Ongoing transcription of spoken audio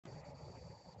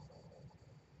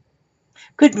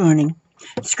Good morning.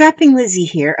 Scrapping Lizzie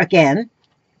here again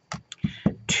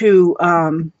to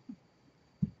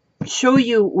show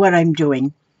you what I'm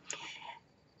doing.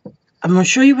 I'm going to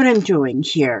show you what I'm doing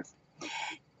here.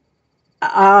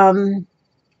 I'm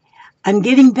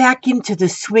getting back into the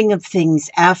swing of things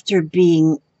after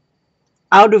being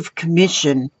out of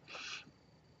commission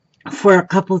for a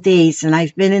couple days, and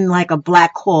I've been in like a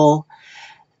black hole.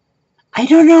 I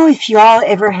don't know if y'all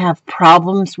ever have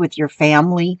problems with your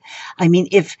family. I mean,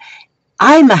 if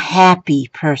I'm a happy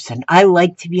person. I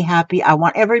like to be happy. I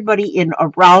want everybody in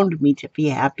around me to be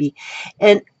happy.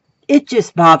 And it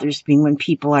just bothers me when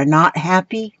people are not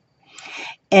happy.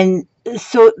 And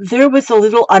so there was a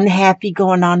little unhappy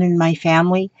going on in my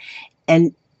family.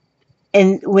 And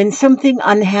when something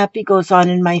unhappy goes on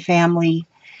in my family,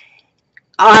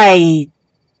 I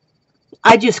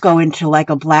just go into like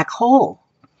a black hole.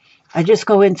 I just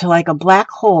go into like a black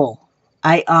hole.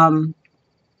 I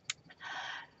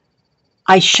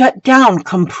shut down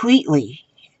completely.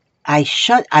 I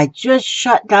just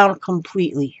shut down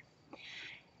completely.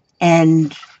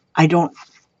 And I'm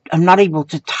not able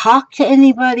to talk to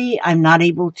anybody. I'm not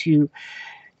able to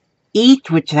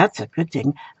eat, which that's a good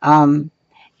thing. And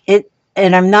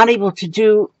I'm not able to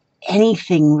do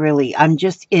anything really. I'm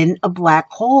just in a black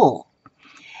hole.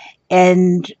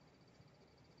 And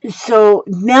so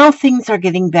now things are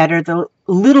getting better. The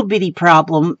little bitty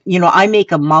problem, I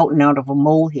make a mountain out of a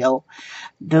molehill.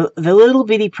 The little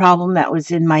bitty problem that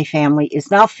was in my family is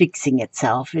now fixing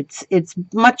itself. It's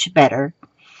much better.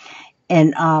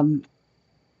 And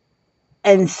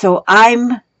so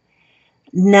I'm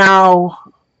now,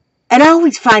 and I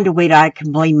always find a way that I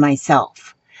can blame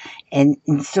myself. And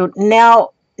so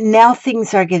now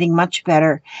things are getting much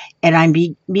better, and I'm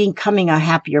becoming a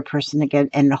happier person again.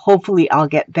 And hopefully I'll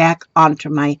get back onto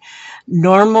my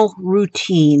normal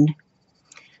routine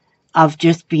of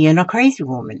just being a crazy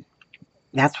woman.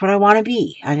 That's what I want to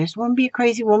be. I just want to be a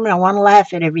crazy woman. I want to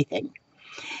laugh at everything.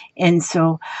 And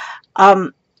so,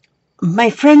 my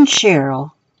friend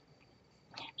Cheryl,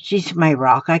 she's my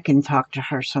rock. I can talk to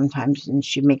her sometimes, and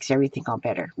she makes everything all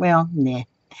better. Well, nah.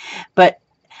 But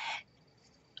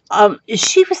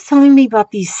she was telling me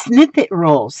about these snippet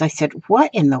rolls. I said, what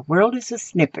in the world is a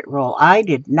snippet roll? I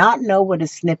did not know what a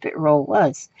snippet roll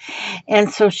was. And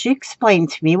so she explained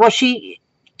to me, well, she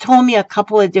told me a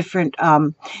couple of different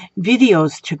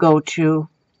videos to go to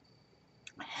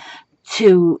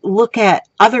look at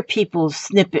other people's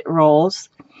snippet rolls.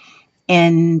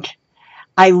 And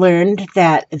I learned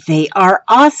that they are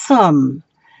awesome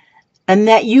and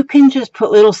that you can just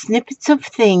put little snippets of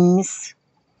things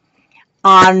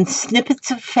on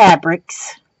snippets of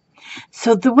fabrics.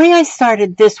 So the way I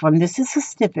started this one, this is a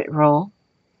snippet roll.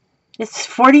 It's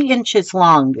 40 inches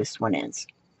long, this one is.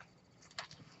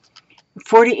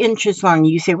 40 inches long.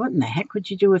 You say, what in the heck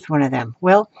would you do with one of them?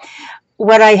 Well,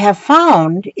 what I have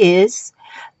found is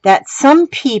that some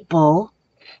people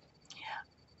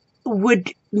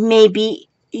would maybe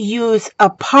use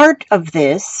a part of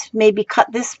this, maybe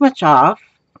cut this much off,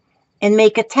 and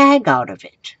make a tag out of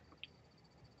it.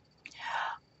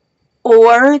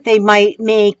 Or they might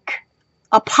make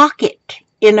a pocket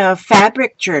in a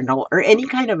fabric journal or any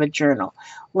kind of a journal,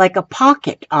 like a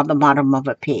pocket on the bottom of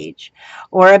a page,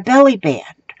 or a belly band,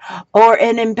 or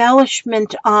an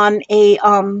embellishment on a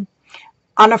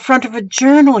front of a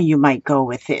journal. You might go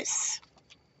with this.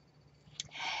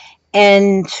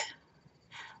 And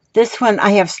this one, I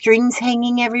have strings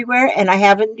hanging everywhere, and I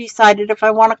haven't decided if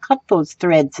I want to cut those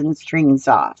threads and strings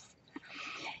off.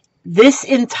 This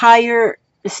entire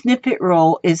snippet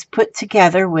roll is put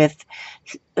together with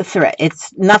thread.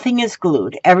 Nothing is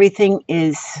glued. Everything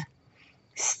is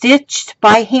stitched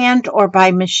by hand or by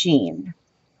machine.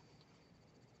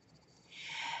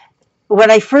 When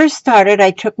I first started,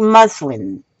 I took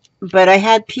muslin, but I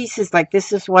had pieces like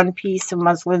this is one piece of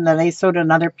muslin, then I sewed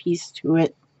another piece to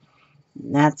it.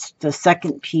 And that's the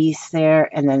second piece there,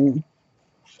 and then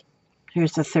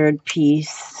here's the third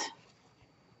piece.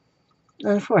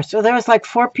 And fourth. So there was like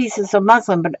 4 pieces of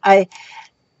muslin, but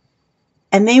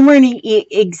and they weren't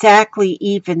exactly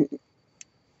even.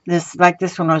 This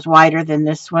one was wider than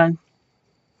this one.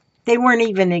 They weren't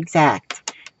even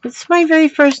exact. It's my very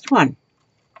first one.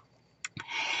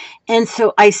 And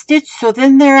so I stitched, so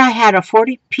then there I had a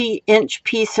 40-inch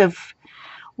piece of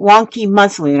wonky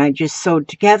muslin I just sewed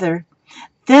together.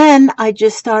 Then I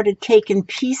just started taking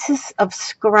pieces of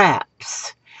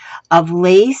scraps of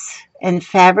lace and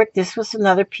fabric. This was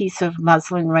another piece of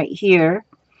muslin right here.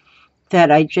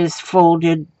 that I just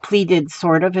folded, pleated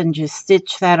sort of, and just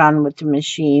stitched that on with the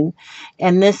machine.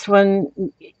 And this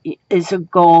one is a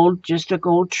gold, just a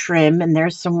gold trim, and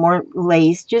there's some more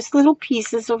lace, just little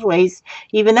pieces of lace.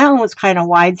 Even that one was kind of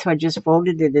wide, so I just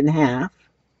folded it in half.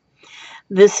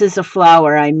 This is a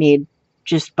flower I made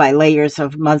just by layers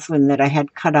of muslin that I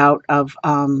had cut out of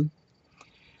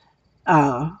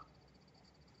uh,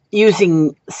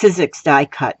 using Sizzix die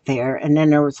cut there. And then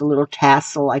there was a little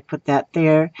tassel. I put that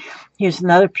there. Here's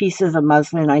another piece of the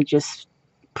muslin. I just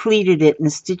pleated it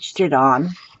and stitched it on.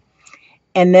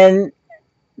 And then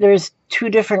there's two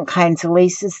different kinds of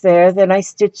laces there. Then I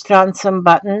stitched on some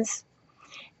buttons.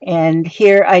 And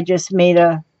here I just made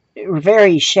a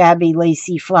very shabby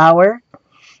lacy flower.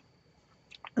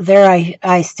 There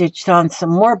I stitched on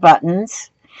some more buttons.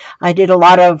 I did a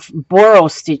lot of borrow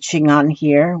stitching on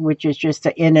here, which is just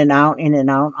an in and out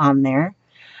on there.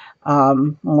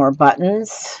 More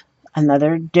buttons,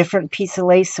 another different piece of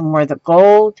lace, some more of the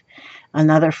gold,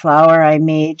 another flower I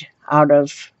made out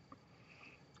of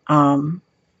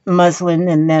muslin,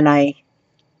 and then I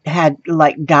had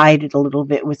like dyed it a little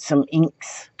bit with some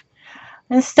inks.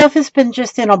 And stuff has been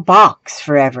just in a box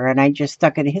forever, and I just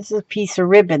stuck it. Here's a piece of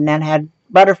ribbon that had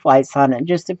butterflies on it,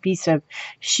 just a piece of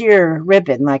sheer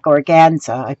ribbon like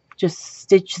organza. I just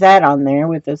stitched that on there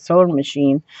with a sewing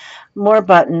machine. More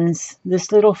buttons.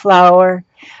 This little flower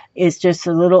is just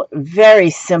a little very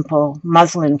simple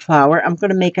muslin flower. I'm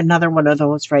going to make another one of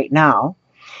those right now.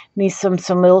 Need some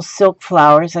little silk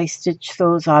flowers. I stitched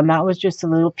those on. That was just a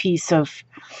little piece of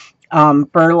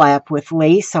burlap with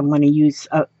lace. I'm going to use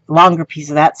a longer piece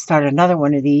of that, start another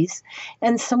one of these,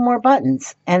 and some more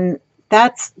buttons. And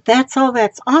that's all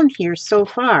that's on here so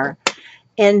far.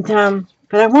 And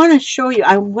but I want to show you,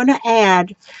 I want to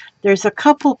add, there's a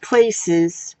couple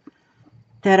places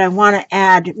that I want to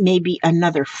add maybe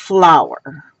another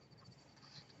flower.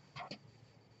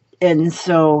 And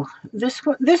so this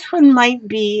one might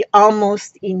be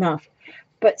almost enough.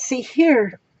 But see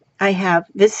here, I have,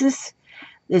 this is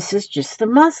just the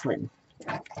muslin.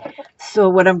 So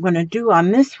what I'm going to do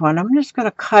on this one, I'm just going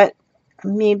to cut,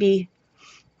 maybe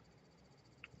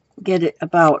get it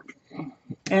about,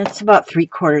 and it's about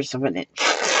 3/4 of an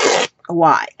inch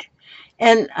wide.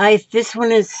 And this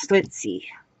one is, let's see,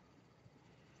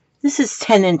 this is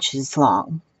 10 inches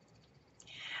long.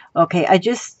 Okay, I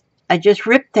just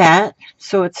ripped that,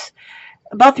 so it's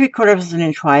about 3/4 of an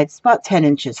inch wide. It's about 10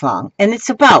 inches long, and it's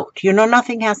about, you know,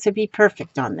 nothing has to be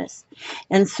perfect on this.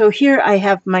 And so here I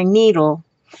have my needle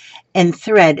and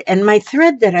thread, and my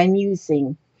thread that I'm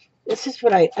using, this is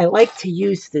what I like to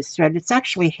use this thread. It's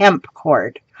actually hemp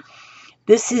cord.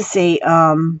 This is a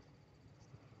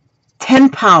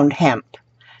 10-pound hemp,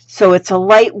 so it's a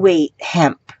lightweight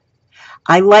hemp.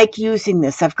 I like using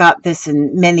this. I've got this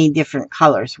in many different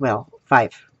colors, well,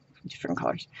 5 different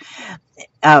colors,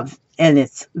 and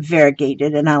it's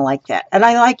variegated, and I like that. And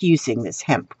I like using this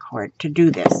hemp cord to do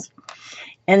this.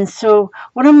 And so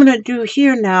what I'm going to do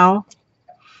here now,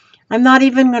 I'm not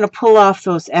even going to pull off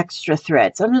those extra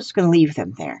threads. I'm just going to leave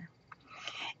them there.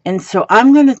 And so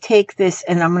I'm going to take this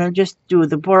and I'm going to just do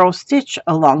the borrow stitch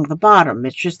along the bottom.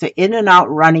 It's just an in and out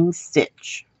running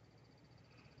stitch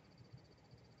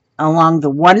along the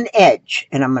one edge.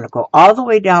 And I'm going to go all the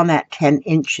way down that 10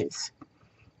 inches.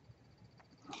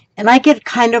 And I get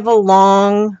kind of a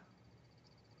long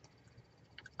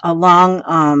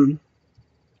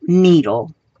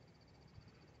needle.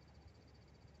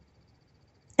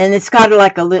 And it's got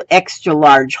like a little extra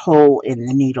large hole in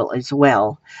the needle as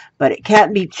well. But it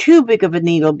can't be too big of a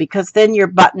needle, because then your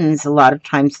buttons, a lot of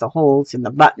times the holes in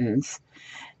the buttons,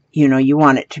 you know, you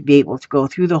want it to be able to go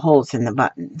through the holes in the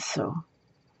buttons. So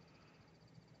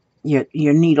your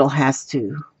needle has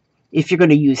to, if you're going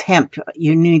to use hemp,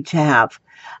 you need to have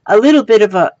a little bit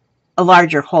of a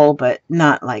larger hole, but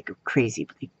not like crazy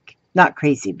big, not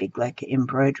crazy big like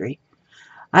embroidery.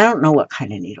 I don't know what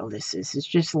kind of needle this is. It's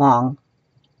just long.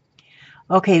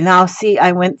 Okay, now see,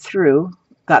 I went through,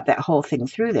 got that whole thing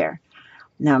through there.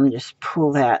 Now I'm just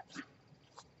pull that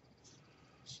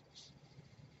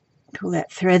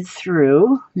thread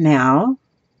through. Now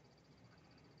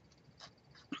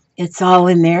it's all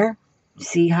in there.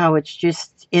 See how it's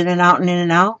just in and out and in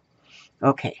and out?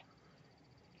 Okay.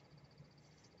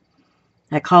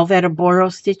 I call that a borrow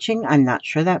stitching. I'm not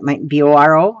sure. That might be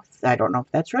B-O-R-O. I don't know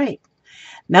if that's right.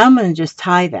 Now I'm going to just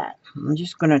tie that. I'm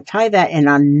just going to tie that in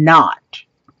a knot.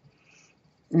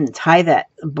 And tie that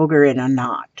booger in a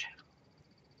knot.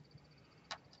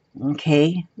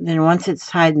 Okay. Then once it's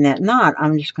tied in that knot,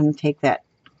 I'm just going to take that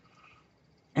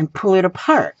and pull it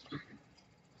apart.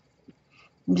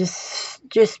 Just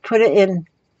put it in.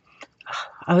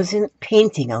 I was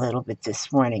painting a little bit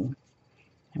this morning.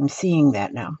 I'm seeing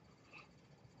that now.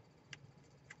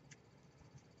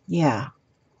 Yeah,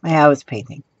 I was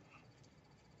painting.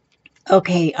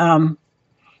 Okay, and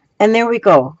there we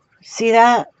go. See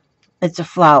that? It's a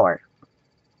flower.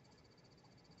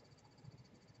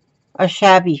 A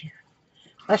shabby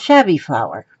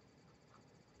flower.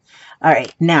 All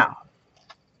right, now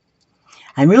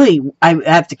I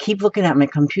have to keep looking at my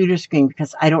computer screen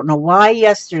because I don't know why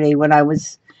yesterday when I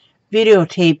was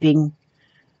videotaping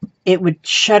it would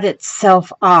shut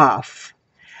itself off.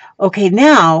 Okay,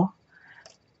 now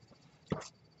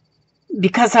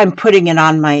because I'm putting it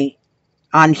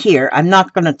on here, I'm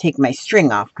not going to take my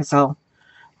string off because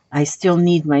I still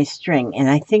need my string, and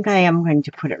I think I am going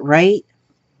to put it right.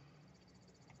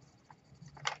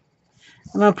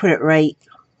 I'm going to put it right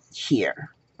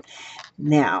here.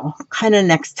 Now, kind of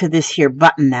next to this here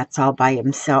button that's all by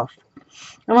himself.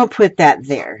 I'm going to put that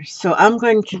there. So I'm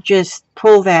going to just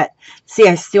pull that. See,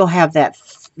 I still have that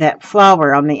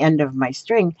flower on the end of my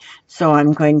string. So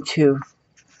I'm going to,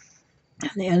 on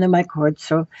the end of my cord.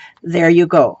 So there you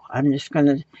go. I'm just going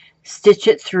to stitch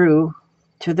it through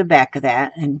to the back of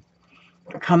that and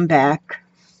come back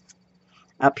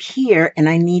up here. And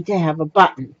I need to have a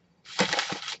button.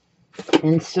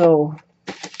 And so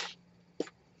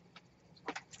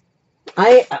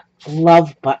I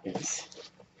love buttons.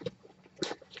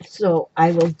 So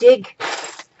I will dig.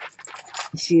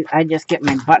 See, I just get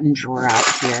my button drawer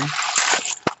out here.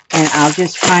 And I'll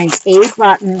just find a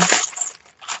button.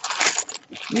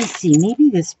 Let me see, maybe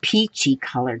this peachy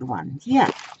colored one. Yeah.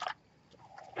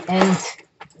 And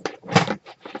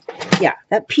yeah,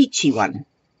 that peachy one.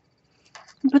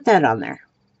 Put that on there.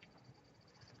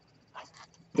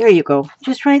 There you go.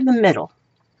 Just right in the middle.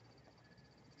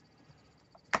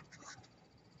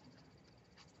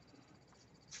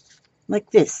 Like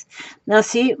this. Now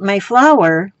see, my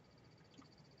flower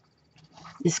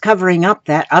is covering up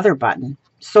that other button.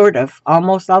 Sort of.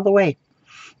 Almost all the way.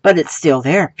 But it's still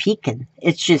there, peeking.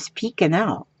 It's just peeking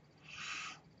out.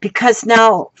 Because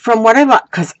now, from what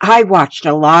because I watched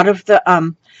a lot of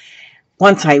the,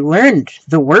 once I learned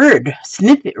the word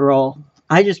snippet roll,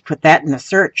 I just put that in the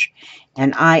search.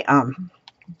 And I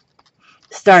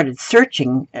started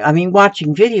searching,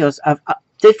 watching videos of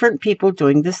different people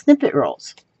doing the snippet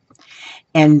rolls.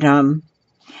 And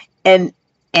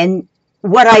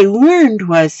what I learned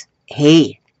was,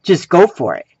 hey, just go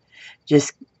for it.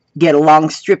 Just get a long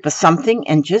strip of something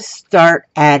and just start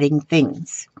adding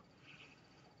things.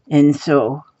 And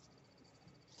so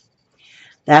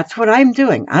that's what I'm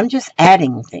doing. I'm just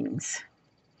adding things.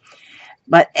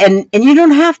 But and you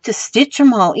don't have to stitch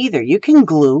them all either. You can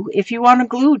glue. If you want to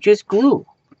glue, just glue.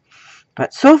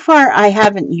 But so far I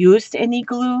haven't used any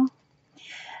glue.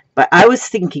 But I was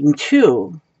thinking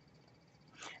too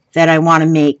that I want to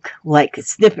make like a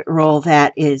snippet roll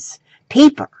that is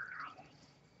paper.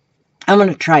 I'm going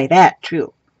to try that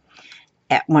too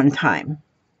at one time.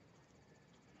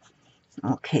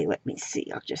 Okay, let me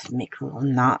see. I'll just make a little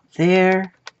knot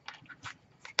there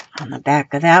on the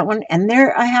back of that one. And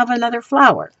there I have another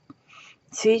flower.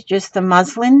 See, just the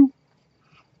muslin.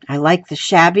 I like the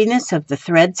shabbiness of the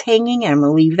threads hanging, and I'm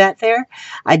going to leave that there.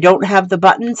 I don't have the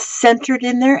buttons centered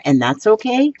in there, and that's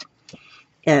okay.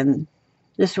 And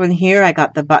this one here, I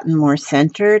got the button more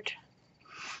centered.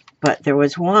 But there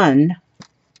was one,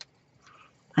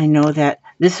 I know that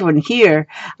this one here,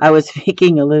 I was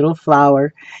making a little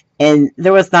flower, and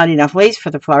there was not enough lace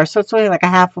for the flower, so it's only like a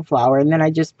half a flower, and then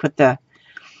I just put the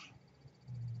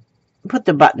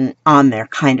button on there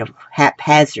kind of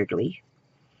haphazardly.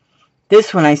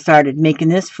 This one I started making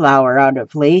this flower out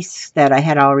of lace that I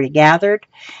had already gathered,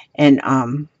 and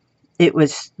it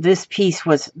was, this piece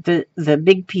was, the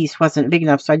big piece wasn't big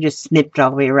enough, so I just snipped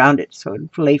all the way around it so it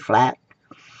would lay flat.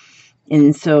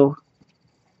 And so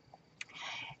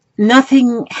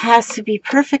nothing has to be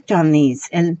perfect on these,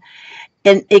 and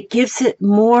it gives it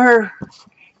more,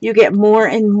 you get more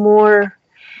and more,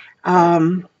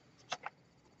 I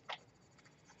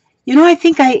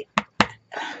think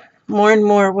more and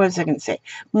more, what was I going to say?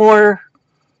 More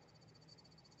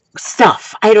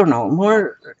stuff. I don't know.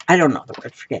 I don't know the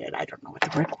word. Forget it. I don't know what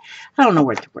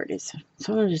the word is.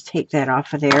 So I'm going to just take that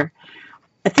off of there.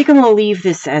 I think I'm going to leave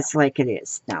this as like it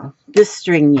is now. This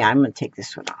string, yeah, I'm going to take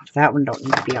this one off. That one don't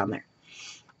need to be on there.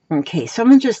 Okay, so I'm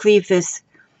going to just leave this.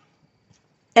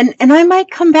 And I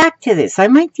might come back to this. I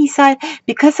might decide,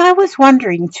 because I was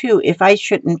wondering too if I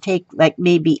shouldn't take like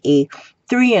maybe a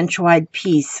 3-inch wide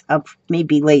piece of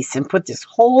maybe lace and put this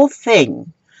whole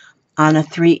thing on a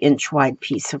 3-inch wide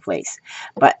piece of lace.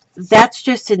 But that's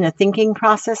just in the thinking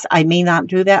process. I may not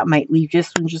do that. I might leave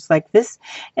this one just like this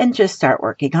and just start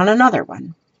working on another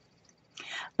one.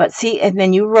 But see, and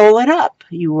then you roll it up.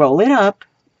 You roll it up.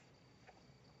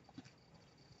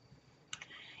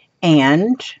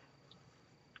 And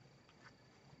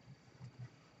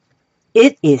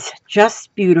it is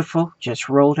just beautiful, just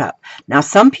rolled up. Now,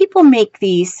 some people make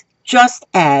these just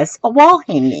as a wall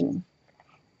hanging.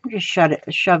 Just shut it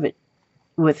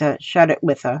with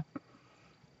a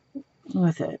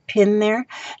pin there.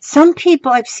 Some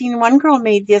people, I've seen one girl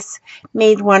made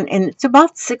one, and it's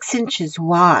about 6 inches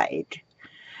wide.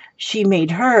 She made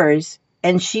hers,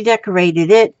 and she decorated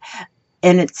it,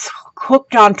 and it's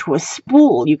hooked onto a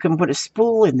spool. You can put a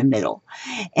spool in the middle,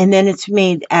 and then it's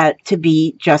made to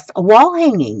be just a wall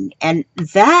hanging, and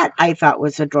that I thought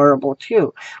was adorable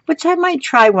too, which I might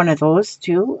try one of those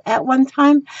too at one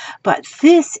time. But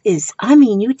this is, I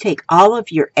mean, you take all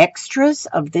of your extras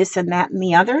of this and that and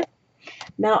the other.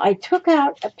 Now I took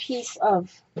out a piece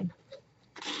of,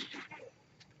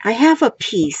 I have a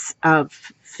piece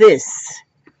of this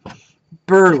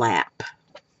burlap.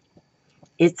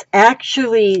 It's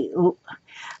actually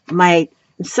my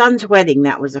son's wedding.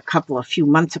 That was a few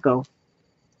months ago.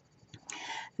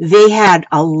 They had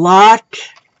a lot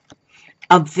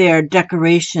of their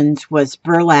decorations was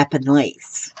burlap and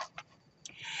lace.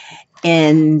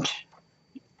 And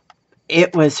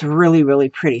it was really, really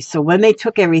pretty. So when they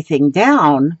took everything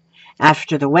down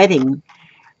after the wedding,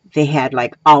 they had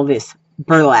like all this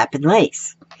burlap and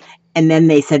lace. And then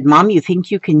they said, "Mom, you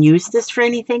think you can use this for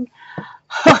anything?"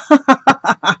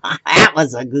 That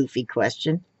was a goofy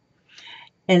question.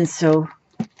 And so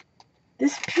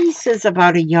this piece is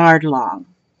about 1 yard long.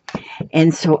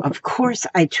 And so, of course,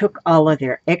 I took all of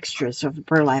their extras of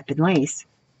burlap and lace.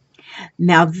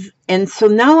 Now, and so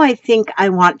now I think I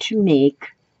want to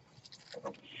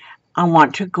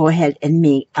go ahead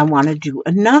and I want to do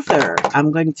another.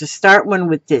 I'm going to start one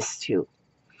with this too.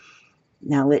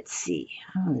 Now, let's see.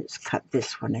 Let's cut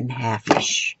this one in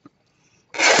half-ish.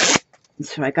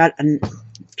 So I got a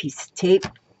piece of tape.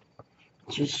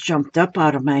 Just jumped up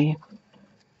out of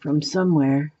from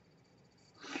somewhere.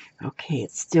 Okay,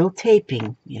 it's still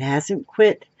taping. It hasn't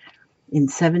quit. In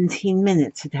 17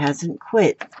 minutes, it hasn't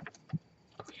quit.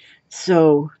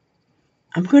 So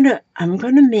I'm gonna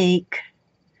make,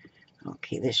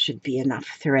 okay, this should be enough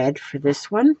thread for this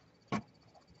one.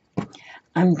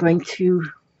 I'm going to,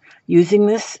 using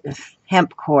this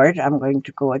hemp cord, I'm going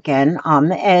to go again on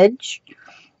the edge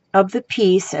of the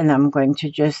piece, and I'm going to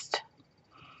just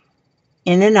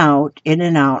in and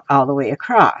out all the way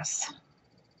across.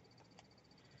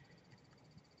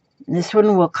 And this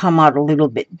one will come out a little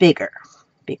bit bigger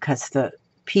because the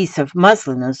piece of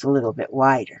muslin is a little bit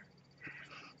wider.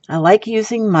 I like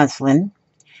using muslin.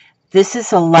 This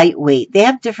is a lightweight. They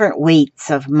have different weights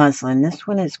of muslin. This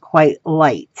one is quite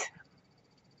light.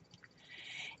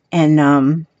 And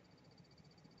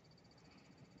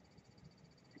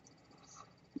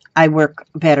I work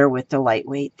better with the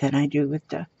lightweight than I do with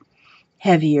the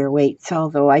heavier weights,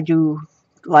 although I do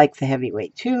like the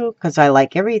heavyweight too, because I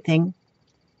like everything,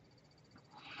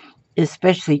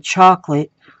 especially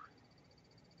chocolate.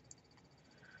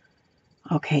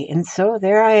 Okay, and so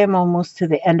there I am almost to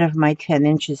the end of my 10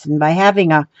 inches, and by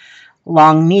having a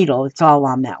long needle, it's all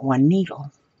on that one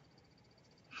needle.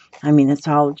 I mean, it's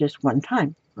all just one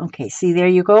time. Okay, see, there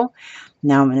you go.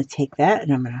 Now I'm going to take that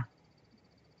and I'm going to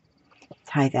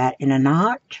tie that in a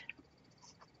knot.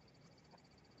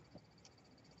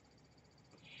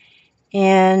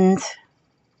 And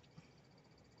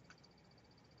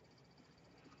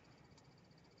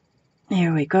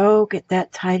there we go. Get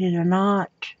that tied in a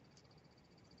knot.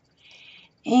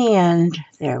 And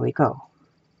there we go.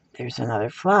 There's another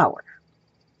flower.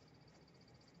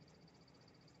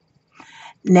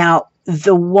 Now,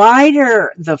 the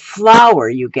wider the flower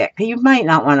you get, you might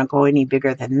not want to go any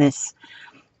bigger than this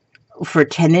for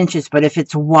 10 inches, but if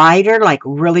it's wider, like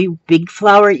really big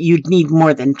flower, you'd need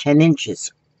more than 10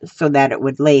 inches so that it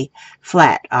would lay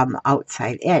flat on the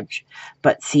outside edge.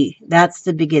 But see, that's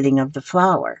the beginning of the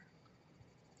flower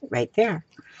right there.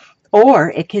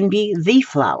 Or it can be the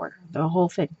flower, the whole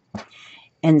thing.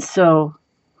 And so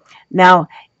now,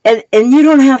 and you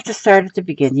don't have to start at the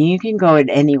beginning. You can go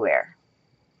in anywhere.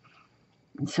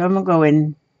 And so I'm going to go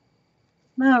in,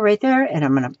 well, right there, and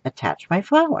I'm going to attach my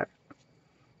flower.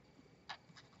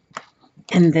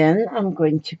 And then I'm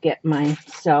going to get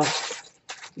myself,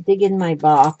 dig in my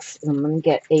box, and I'm going to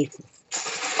get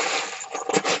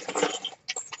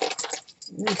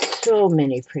there's so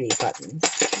many pretty buttons.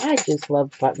 I just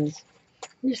love buttons.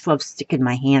 I just love sticking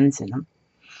my hands in them.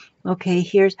 Okay,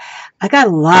 I got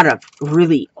a lot of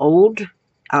really old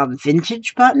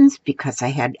vintage buttons because I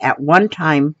had at one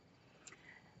time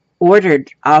ordered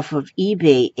off of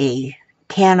eBay a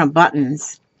can of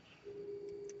buttons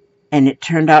And it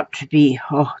turned out to be,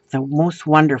 oh, the most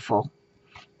wonderful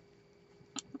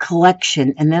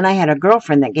collection. And then I had a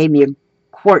girlfriend that gave me a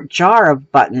quart jar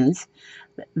of buttons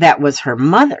that was her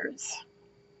mother's.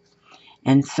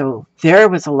 And so there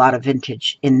was a lot of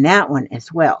vintage in that one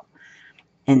as well.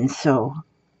 And so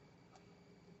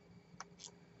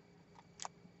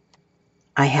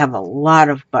I have a lot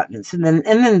of buttons. And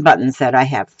then buttons that I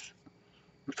have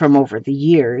from over the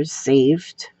years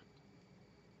saved,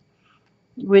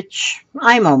 which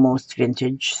I'm almost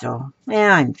vintage, so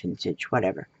yeah, I'm vintage,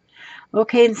 whatever.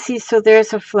 Okay, and see, so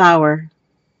there's a flower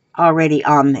already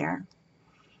on there.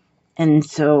 And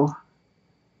so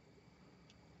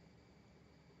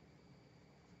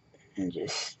and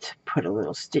just put a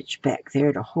little stitch back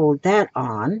there to hold that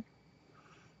on.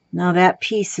 Now that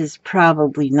piece is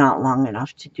probably not long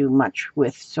enough to do much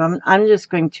with, so I'm just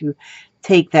going to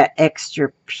take that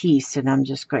extra piece and I'm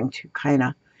just going to kind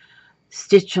of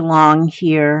stitch along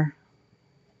here.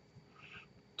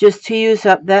 Just to use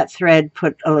up that thread,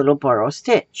 put a little borrow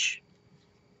stitch.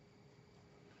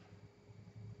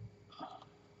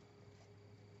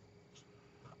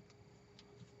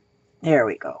 There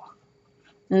we go.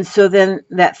 And so then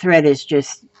that thread is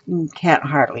just, you can't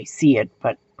hardly see it,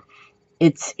 but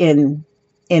it's in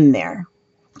there.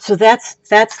 So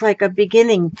that's like a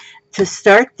beginning to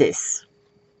start this.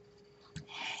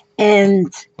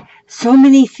 And so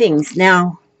many things.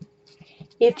 Now,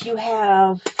 if you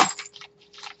have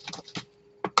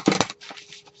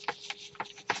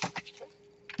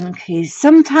okay,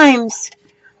 sometimes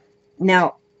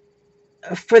now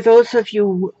for those of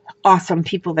you awesome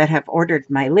people that have ordered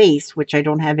my lace, which I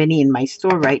don't have any in my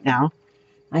store right now,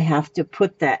 I have to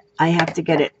put that, I have to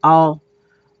get it all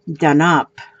done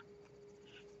up.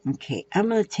 Okay, I'm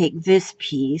going to take this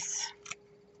piece.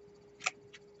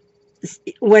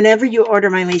 Whenever you order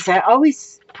my lace, I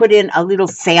always put in a little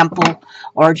sample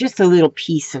or just a little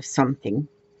piece of something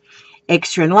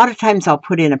extra. And a lot of times I'll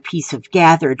put in a piece of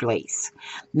gathered lace.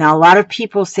 Now, a lot of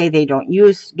people say they don't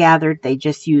use gathered, they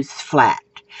just use flat.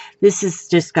 This has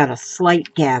just got a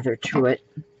slight gather to it.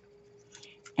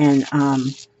 And,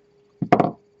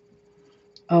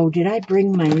 oh, did I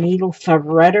bring my needle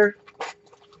threader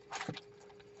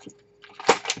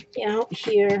out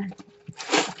here?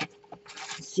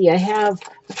 See, I have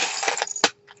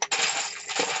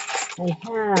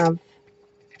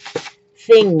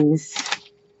things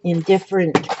in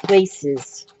different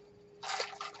places.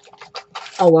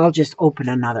 Oh, I'll just open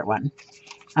another one.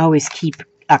 I always keep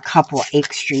a couple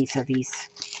extras of these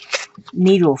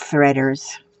needle threaders.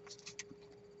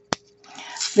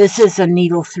 This is a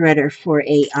needle threader for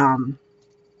a,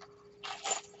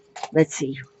 let's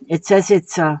see, it says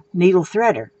it's a needle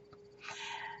threader.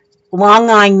 Long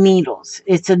eye needles.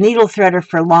 It's a needle threader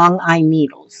for long eye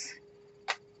needles.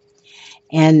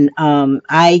 And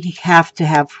I have to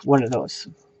have one of those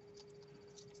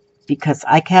because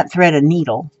I can't thread a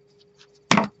needle.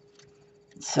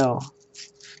 So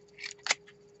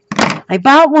I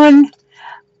bought one.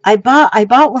 I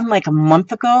bought one like a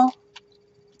month ago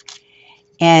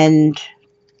and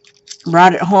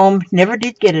brought it home. Never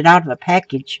did get it out of the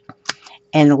package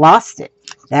and lost it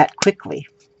that quickly.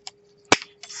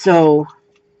 So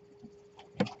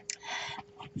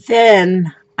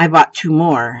then I bought two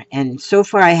more, and so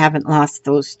far I haven't lost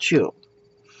those two.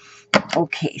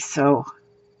 Okay, so,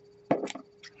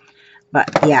 but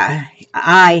yeah,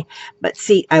 but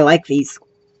see, I like these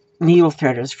needle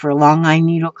threaders for a long eye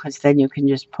needle because then you can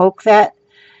just poke that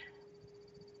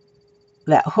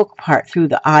hook part through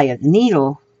the eye of the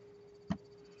needle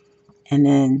and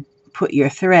then put your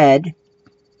thread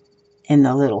in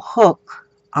the little hook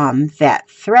on that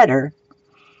threader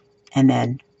and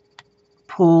then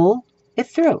pull it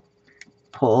through,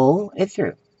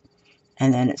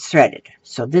 and then it's threaded.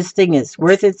 So this thing is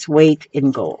worth its weight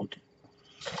in gold.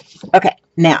 Okay,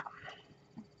 now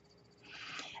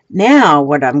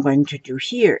what I'm going to do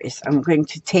here is I'm going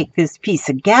to take this piece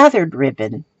of gathered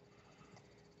ribbon.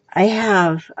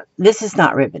 This is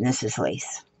not ribbon, this is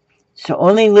lace. So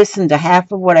only listen to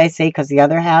half of what I say because the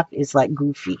other half is like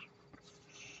goofy.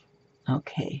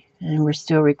 Okay, and we're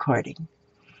still recording.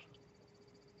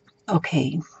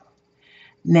 Okay,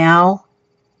 now,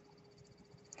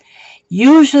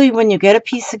 usually when you get a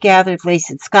piece of gathered lace,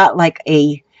 it's got like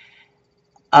a,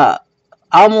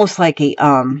 almost like a,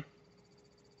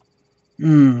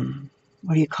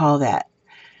 what do you call that?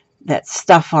 That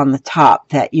stuff on the top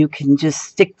that you can just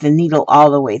stick the needle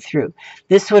all the way through.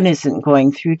 This one isn't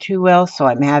going through too well, so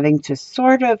I'm having to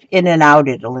sort of in and out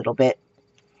it a little bit.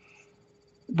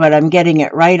 But I'm getting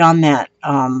it right on that,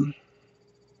 oh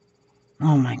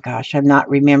my gosh, I'm not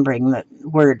remembering the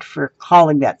word for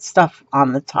calling that stuff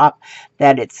on the top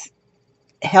that it's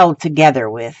held together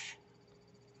with.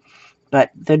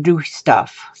 But the do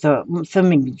stuff, the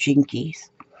thingy-jinkies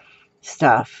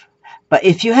stuff. But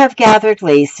if you have gathered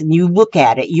lace and you look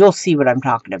at it, you'll see what I'm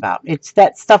talking about. It's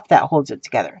that stuff that holds it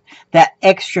together. That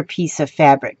extra piece of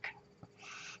fabric.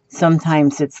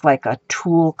 Sometimes it's like a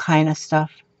tulle kind of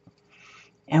stuff.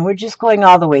 And we're just going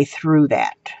all the way through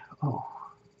that. Oh,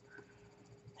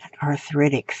 that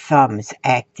arthritic thumb is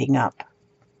acting up.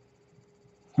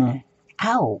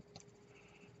 Ow.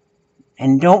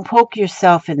 And don't poke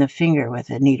yourself in the finger with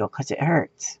a needle because it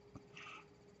hurts.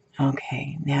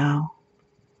 Okay, now.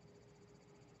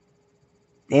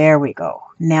 There we go.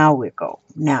 Now we go.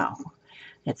 Now.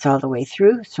 It's all the way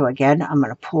through. So again, I'm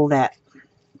going to pull that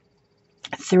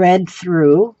thread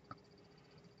through.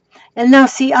 And now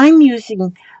see, I'm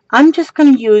just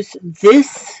going to use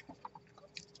this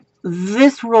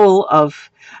roll of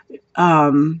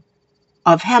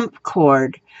hemp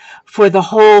cord for the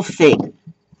whole thing.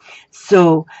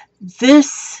 So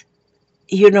this,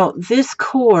 this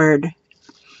cord,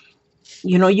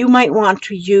 you might want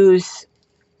to use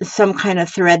some kind of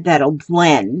thread that'll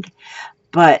blend,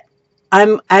 but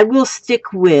I will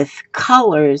stick with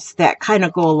colors that kind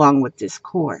of go along with this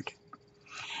cord.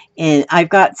 And I've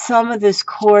got some of this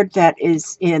cord that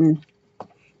is in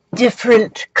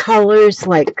different colors,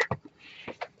 like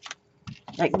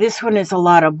this one is a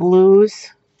lot of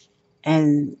blues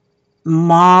and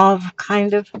mauve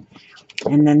kind of.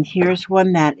 And then here's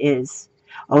one that is,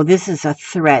 oh, this is a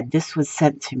thread. This was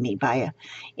sent to me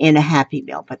in a Happy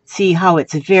Meal. But see how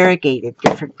it's variegated,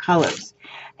 different colors.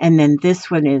 And then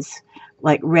this one is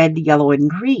like red, yellow, and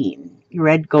green.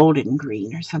 Red, gold, and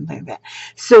green or something like that.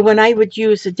 So when I would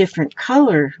use a different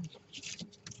color,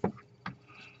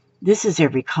 this is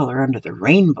every color under the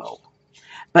rainbow.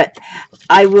 But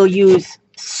I will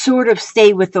sort of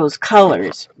stay with those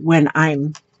colors when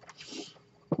I'm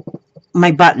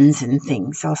my buttons and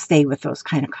things. I'll stay with those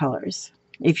kind of colors,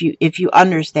 if you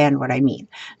understand what I mean.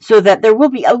 So that there will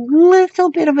be a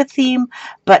little bit of a theme,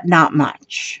 but not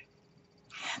much.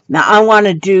 Now I'm going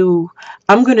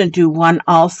to do one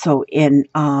also in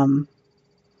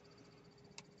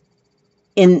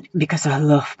because I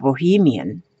love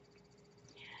Bohemian.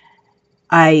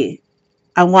 I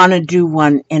want to do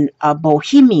one in a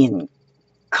Bohemian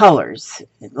colors,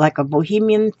 like a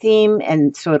Bohemian theme,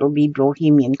 and so it'll be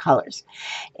Bohemian colors.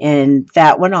 And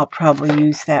that one, I'll probably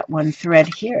use that one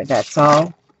thread here. That's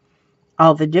all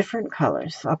the different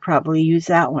colors. I'll probably use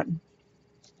that one.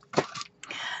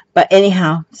 But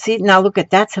anyhow, see, now look at,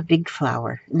 that's a big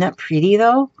flower. Isn't that pretty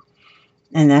though?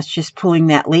 And that's just pulling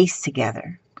that lace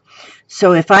together.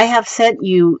 So if I have sent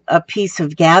you a piece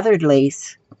of gathered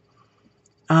lace,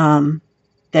 then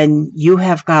you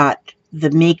have got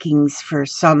the makings for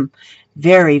some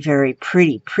very, very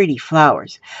pretty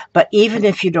flowers. But even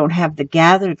if you don't have the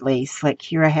gathered lace, like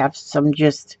here I have some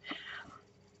just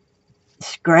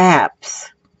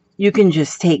scraps, you can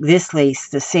just take this lace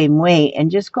the same way and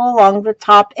just go along the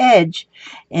top edge.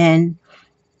 And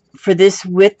for this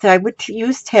width, I would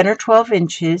use 10 or 12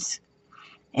 inches,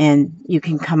 and you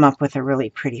can come up with a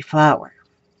really pretty flower.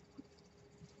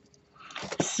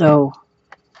 So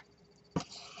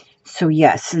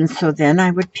yes, and so then I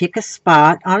would pick a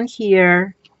spot on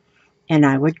here, and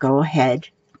I would go ahead,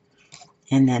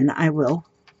 and then I will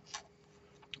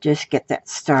just get that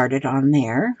started on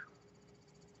there.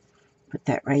 Put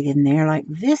that right in there like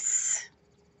this.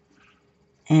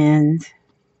 And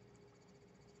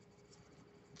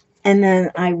then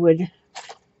I would,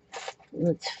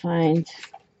 let's find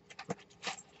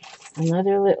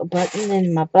another little button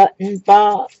in my button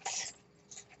box.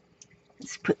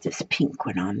 Let's put this pink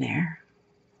one on there.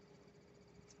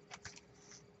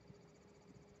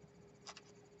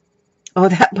 Oh,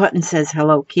 that button says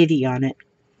Hello Kitty on it.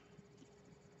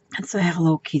 That's a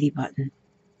Hello Kitty button.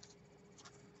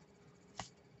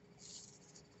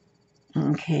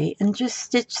 Okay, and just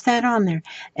stitch that on there.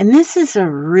 And this is a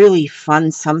really fun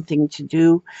something to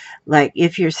do, like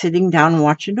if you're sitting down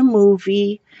watching a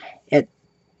movie.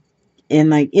 In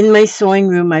my sewing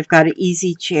room, I've got an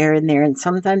easy chair in there, and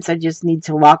sometimes I just need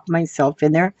to lock myself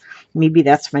in there. Maybe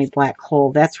that's my black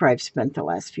hole. That's where I've spent the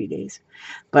last few days.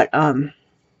 But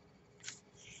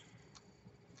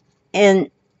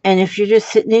and if you're just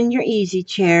sitting in your easy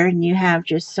chair and you have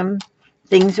just some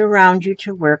things around you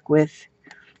to work with,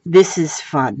 this is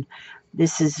fun.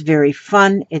 This is very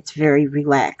fun. It's very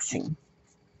relaxing.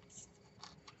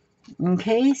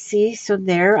 Okay, see, so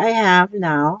there I have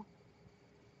now.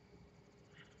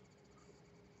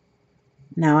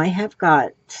 Now I have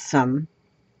got some,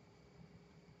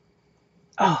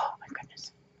 oh my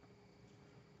goodness.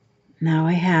 Now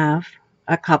I have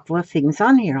a couple of things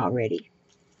on here already.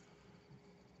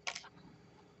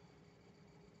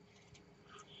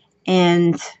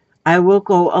 and I will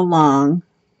go along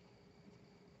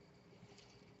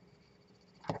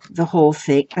the whole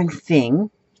thing,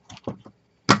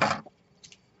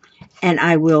 and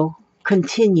I will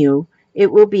continue.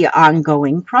 It will be an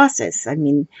ongoing process. I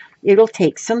mean, it'll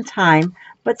take some time,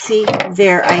 but see,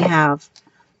 there I have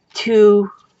two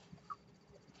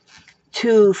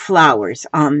flowers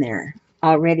on there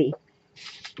already.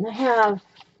 I have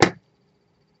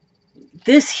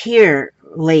this here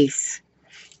lace.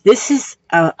 This is,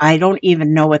 I don't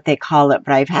even know what they call it,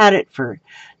 but I've had it for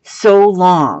so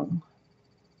long.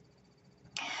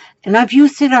 And I've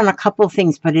used it on a couple of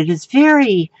things, but it is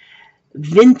very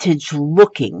vintage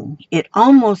looking. It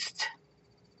almost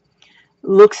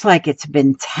looks like it's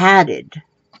been tatted.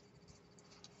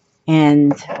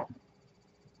 And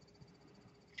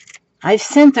I've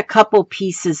sent a couple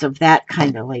pieces of that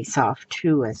kind of lace off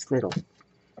too as little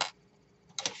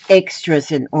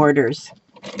extras in orders.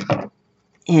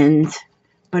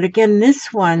 But again,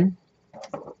 this one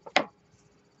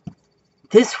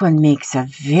makes a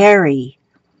very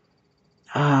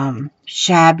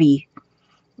shabby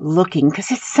looking,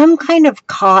 because it's some kind of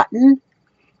cotton.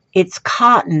 It's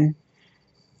cotton,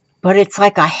 but it's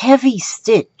like a heavy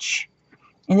stitch,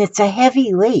 and it's a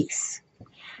heavy lace,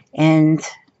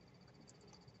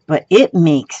 but it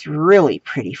makes really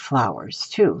pretty flowers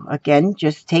too. Again,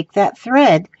 just take that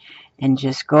thread and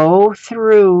just go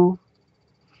through,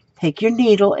 take your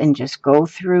needle and just go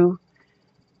through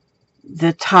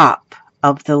the top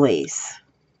of the lace.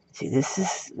 See,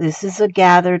 this is a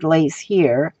gathered lace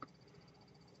here.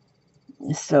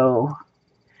 So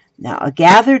now a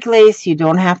gathered lace, you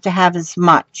don't have to have as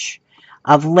much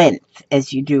of length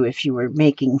as you do if you were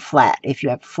making flat. If you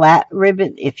have flat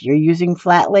ribbon, if you're using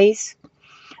flat lace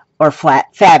or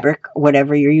flat fabric,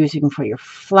 whatever you're using for your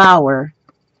flower,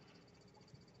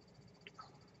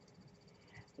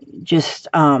 just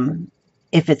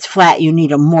if it's flat, you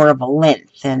need more of a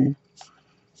length than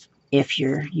if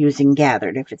you're using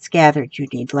gathered. If it's gathered, you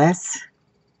need less,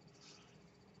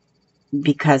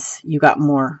 because you got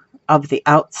more of the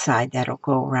outside that'll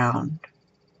go around.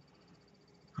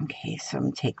 Okay, so I'm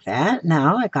going to take that.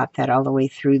 Now I got that all the way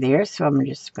through there, so I'm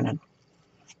just going to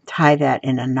tie that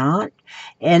in a knot.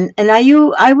 And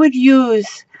I would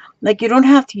use, like, you don't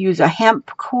have to use a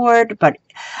hemp cord, but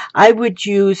I would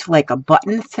use like a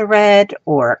button thread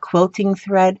or a quilting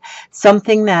thread,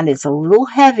 something that is a little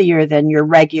heavier than your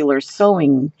regular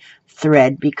sewing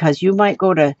thread, because you might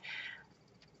go to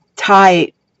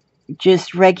tie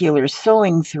just regular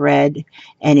sewing thread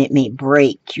and it may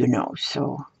break, you know.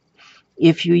 So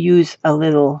if you use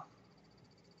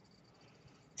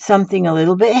something a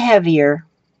little bit heavier.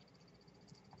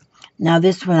 Now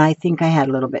this one, I think I had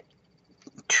a little bit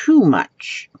too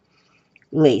much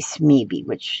lace maybe,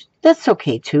 which that's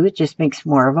okay too. It just makes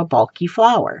more of a bulky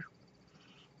flower.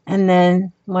 And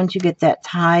then once you get that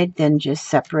tied, then just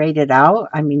separate it out.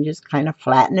 I mean, just kind of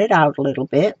flatten it out a little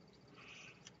bit.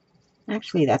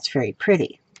 Actually, that's very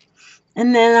pretty.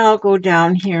 And then I'll go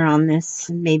down here on this,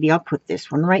 and maybe I'll put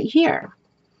this one right here.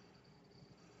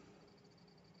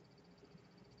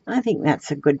 I think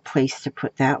that's a good place to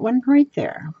put that one right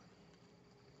there.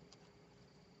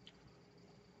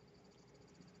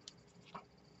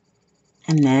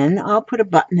 And then I'll put a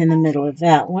button in the middle of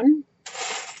that one,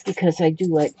 because I do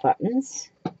like buttons.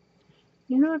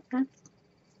 You know what?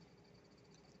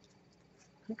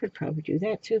 I could probably do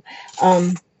that too.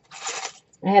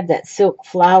 I have that silk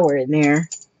flower in there.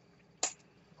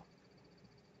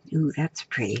 Ooh, that's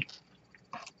pretty.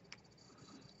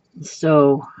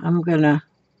 So I'm gonna,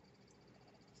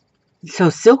 so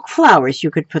silk flowers,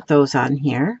 you could put those on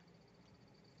here.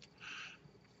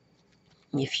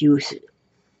 If you,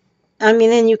 I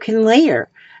mean, and you can layer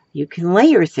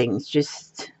things,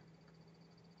 just,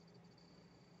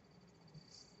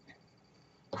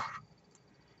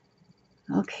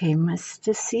 okay, must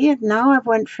just see it. Now I've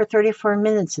went for 34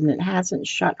 minutes and it hasn't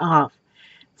shut off.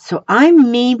 So I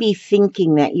may be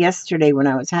thinking that yesterday when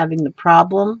I was having the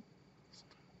problem,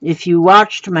 if you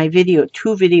watched my video,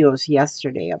 2 videos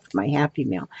yesterday of my Happy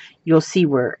Meal, you'll see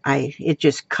where it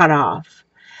just cut off.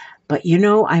 But you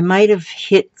know, I might have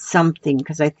hit something,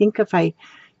 because I think if I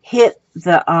hit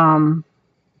the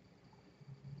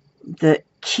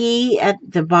key at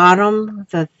the bottom,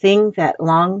 the thing, that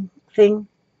long thing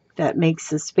that makes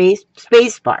the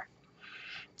space bar,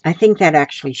 I think that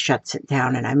actually shuts it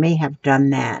down, and I may have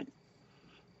done that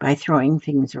by throwing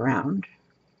things around.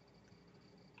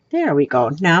 There we go.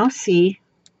 Now see,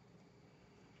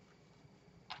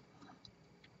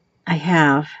 I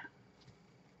have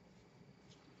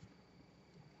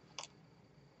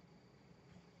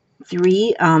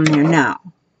three on there now.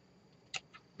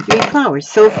 3 flowers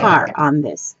so far on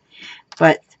this.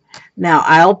 But now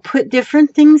I'll put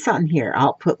different things on here.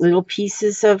 I'll put little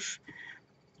pieces of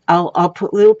I'll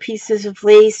put little pieces of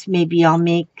lace. Maybe I'll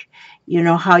make, you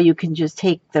know how you can just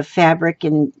take the fabric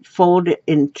and fold it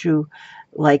into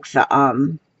like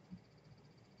the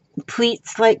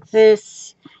pleats like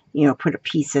this. You know, put a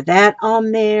piece of that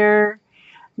on there,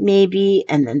 maybe,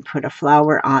 and then put a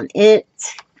flower on it.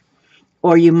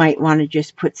 Or you might want to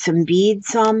just put some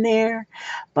beads on there.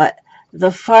 But the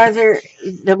farther,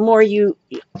 the more you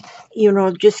know,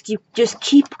 you just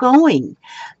keep going.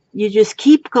 You just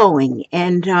keep going,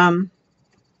 and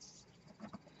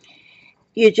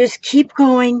you just keep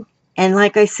going. And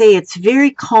like I say, it's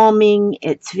very calming.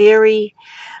 It's very,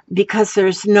 because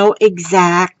there's no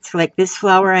exact, like this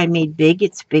flower I made big,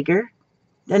 it's bigger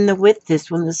than the width.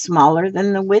 This one is smaller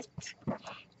than the width.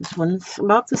 This one's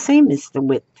about the same as the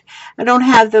width. I don't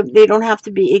have they don't have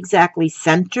to be exactly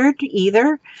centered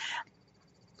either.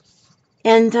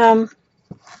 And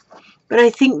but I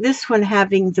think this one,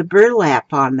 having the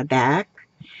burlap on the back,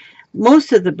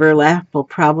 most of the burlap will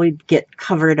probably get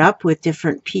covered up with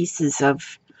different pieces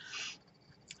of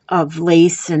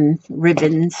lace and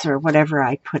ribbons or whatever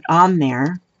I put on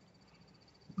there.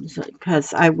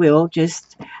 Because I will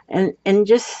just and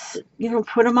just, you know,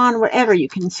 put them on whatever. You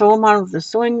can sew them on with a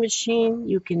sewing machine.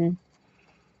 You can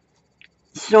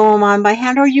sew them on by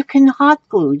hand, or you can hot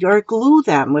glue or glue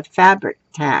them with fabric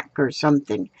tack or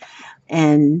something,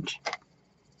 and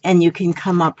you can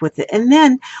come up with it. And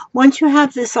then once you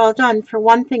have this all done, for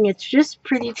one thing, it's just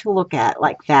pretty to look at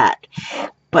like that.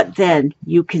 But then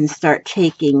you can start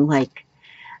taking like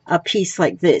a piece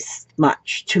like this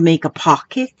much to make a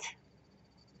pocket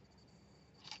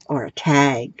or a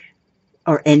tag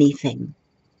or anything.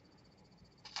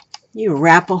 You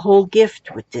wrap a whole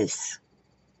gift with this.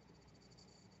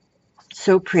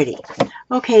 So pretty.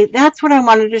 Okay, that's what I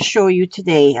wanted to show you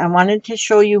today. I wanted to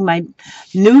show you my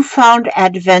newfound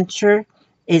adventure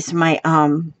is my,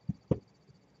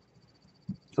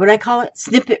 what I call it?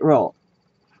 Snippet roll.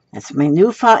 That's my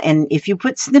newfound, and if you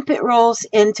put snippet rolls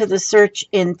into the search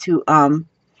into,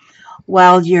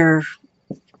 while you're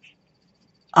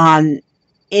on,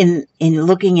 in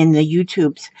looking in the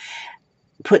YouTubes,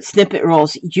 put snippet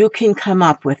rolls, you can come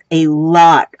up with a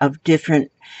lot of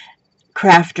different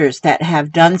crafters that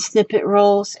have done snippet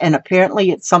rolls, and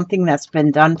apparently it's something that's been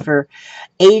done for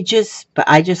ages, but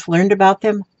I just learned about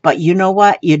them. But you know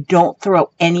what? You don't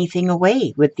throw anything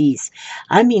away with these.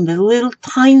 I mean, the little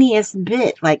tiniest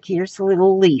bit, like here's a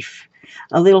little leaf,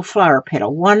 a little flower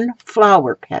petal, one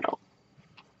flower petal.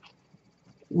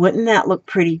 Wouldn't that look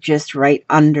pretty just right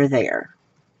under there?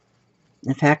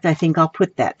 In fact, I think I'll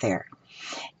put that there.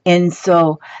 And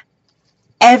so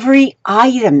every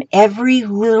item, every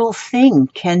little thing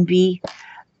can be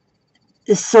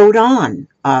sewed on.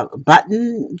 A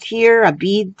button here, a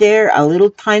bead there, a little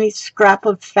tiny scrap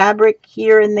of fabric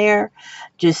here and there.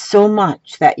 Just so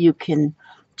much that you can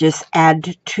just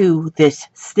add to this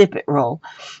snippet roll.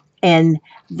 And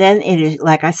then it is,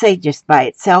 like I say, just by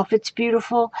itself it's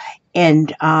beautiful.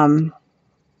 And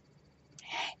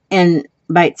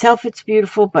by itself it's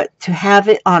beautiful, but to have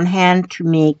it on hand to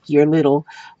make your little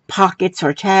pockets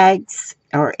or tags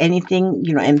or anything,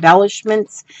 you know,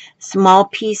 embellishments, small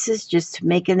pieces just to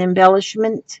make an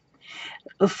embellishment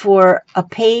for a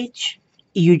page,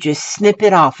 you just snip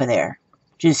it off of there.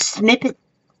 Just snip it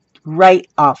right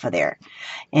off of there.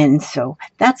 And so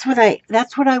that's what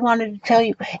I wanted to tell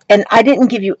you. And I didn't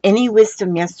give you any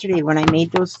wisdom yesterday when I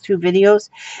made those 2 videos,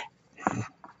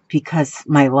 because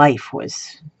my life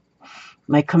was,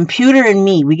 my computer and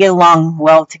me, we get along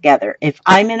well together. If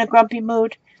I'm in a grumpy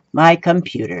mood, my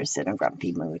computer's in a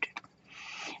grumpy mood.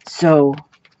 So,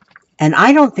 and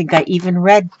I don't think I even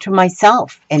read to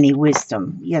myself any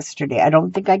wisdom yesterday. I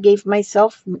don't think I gave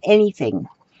myself anything.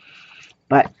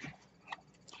 But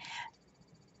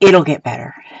it'll get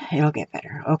better. It'll get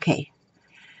better. Okay.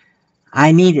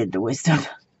 I needed the wisdom.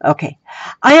 Okay.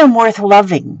 I am worth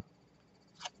loving.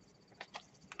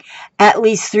 At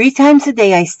least 3 times a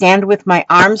day I stand with my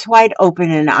arms wide open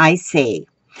and I say,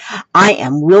 I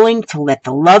am willing to let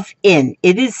the love in.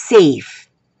 It is safe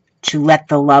to let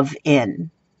the love in.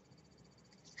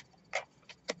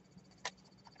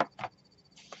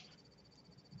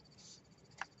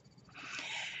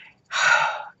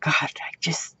 God, I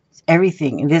just,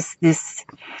 everything, this,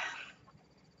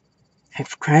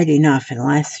 I've cried enough in the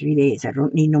last 3 days. I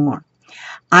don't need no more.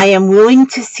 I am willing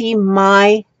to see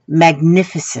my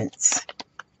magnificence.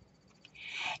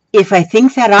 If I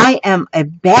think that I am a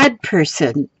bad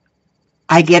person,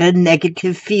 I get a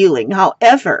negative feeling.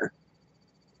 However,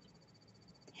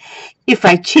 if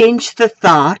I change the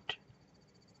thought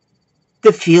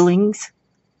the feelings,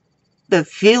 the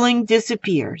feeling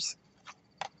disappears.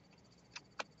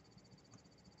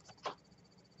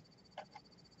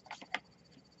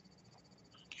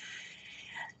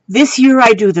 This year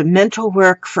I do the mental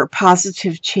work for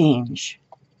positive change.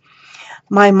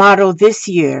 My motto this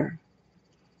year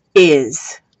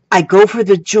is, I go for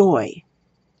the joy.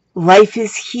 Life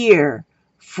is here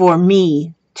for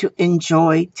me to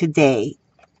enjoy today.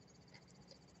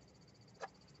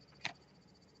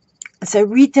 As I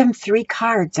read them 3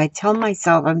 cards, I'm telling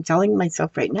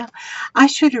myself right now, I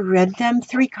should have read them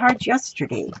 3 cards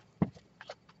yesterday.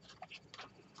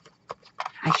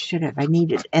 I should have. I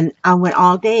needed, and I went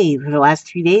all day for the last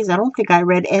 3 days. I don't think I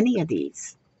read any of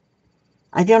these.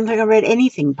 I don't think I read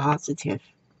anything positive.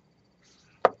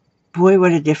 Boy,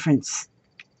 what a difference.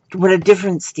 What a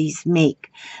difference these make.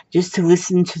 Just to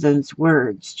listen to those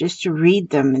words, just to read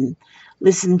them and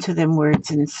listen to them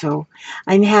words. And so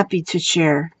I'm happy to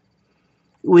share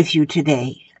with you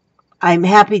today. I'm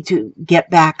happy to get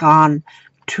back on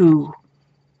to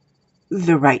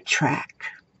the right track.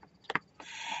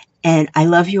 And I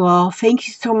love you all. Thank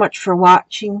you so much for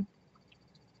watching.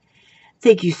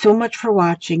 Thank you so much for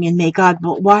watching, and may God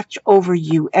watch over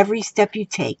you every step you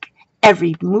take,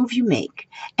 every move you make,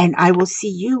 and I will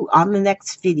see you on the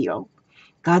next video.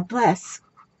 God bless.